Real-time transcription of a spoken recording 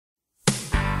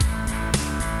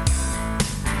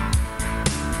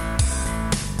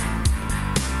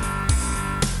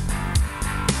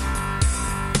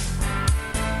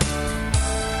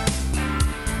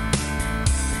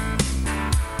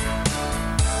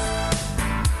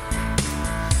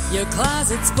Your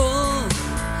closet's full,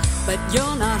 but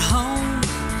you're not home.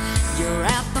 You're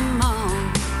at the mall,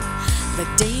 the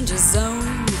danger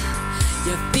zone.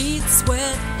 Your feet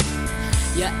sweat,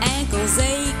 your ankles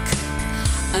ache.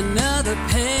 Another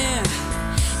pair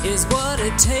is what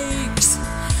it takes.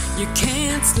 You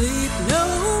can't sleep, no,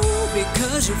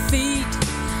 because your feet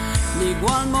need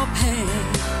one more pair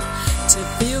to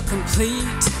feel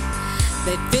complete.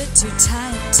 They fit too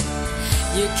tight,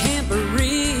 you can't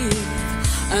breathe.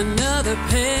 Another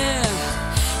pair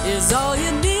is all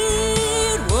you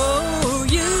need. Whoa,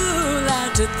 you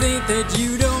like to think that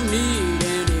you don't need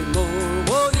anymore.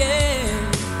 Whoa, yeah.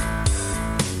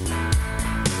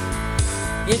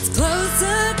 It's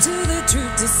closer to the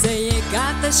truth to say you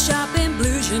got the shopping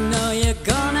blues. You know you're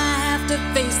gonna have to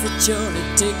face that you're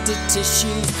addicted to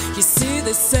shoes. You see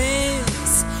the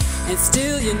sales and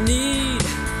still you need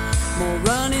more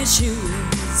running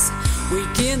shoes.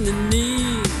 Weak in the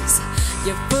knees,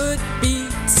 your foot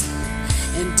beats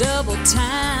in double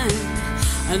time.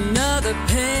 Another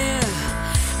pair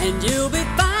and you'll be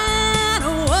fine.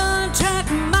 A one-track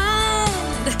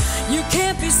mind, you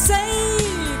can't be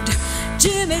saved.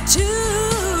 Jimmy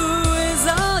Choo is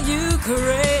all you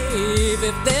crave.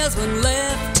 If there's one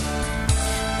left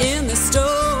in the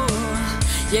store,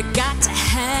 you got to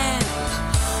have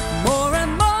more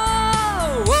and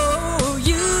more. Whoa,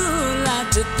 you like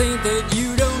to think that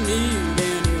you don't need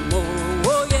anymore.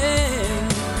 Whoa, yeah.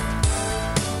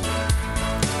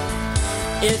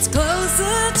 It's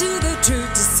closer to the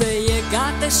truth to say you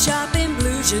got the shopping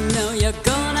blues. You know you're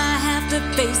gonna have to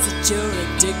face it, you're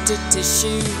addicted to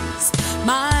shoes.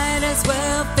 Might as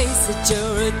well face it,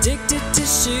 you're addicted to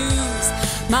shoes.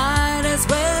 Might as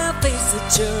well face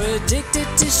it, you're addicted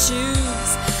to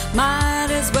shoes.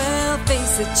 Might as well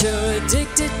face it, you're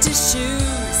addicted to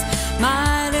shoes.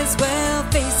 Might as well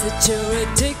face it, you're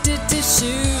addicted to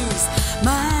shoes.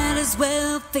 Might as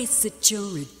well face it,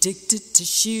 you're addicted to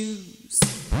shoes.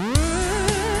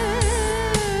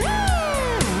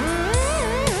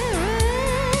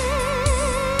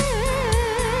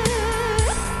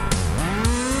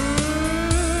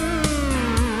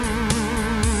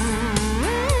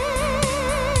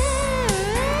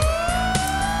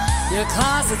 Your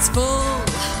closet's full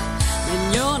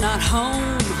and you're not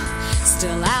home.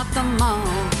 Still at the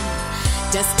mall,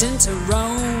 destined to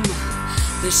roam.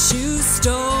 The shoe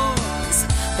stores,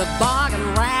 the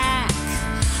bargain rack.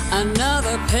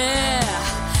 Another pair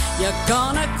you're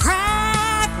gonna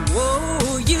crack.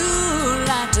 Whoa, you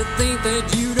like to think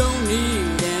that you don't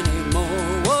need anymore.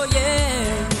 Whoa,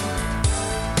 yeah.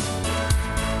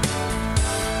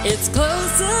 It's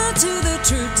closer to the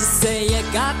truth to say you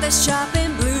got the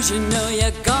shopping blues. You know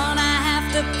you're gonna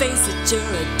have to face it,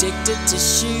 you're addicted to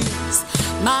shoes.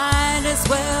 Might as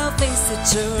well face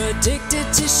it, you're addicted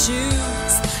to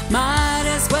shoes. Might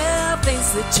as well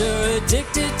face it, you're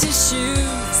addicted to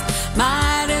shoes.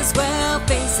 Might as well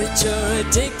face it, you're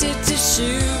addicted to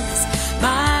shoes.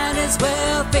 Might as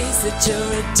well face it,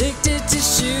 you're addicted to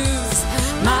shoes.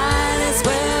 Might as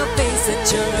well face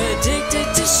it, you're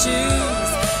addicted to shoes.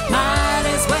 Might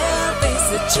as well face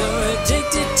it, you're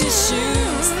addicted to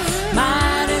shoes.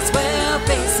 Might as well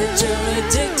face it, you're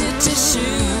addicted to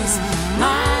shoes.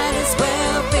 Might as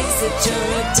well face it,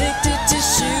 you're addicted to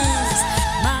shoes.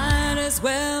 Might as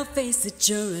well face it,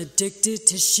 you're addicted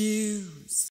to shoes.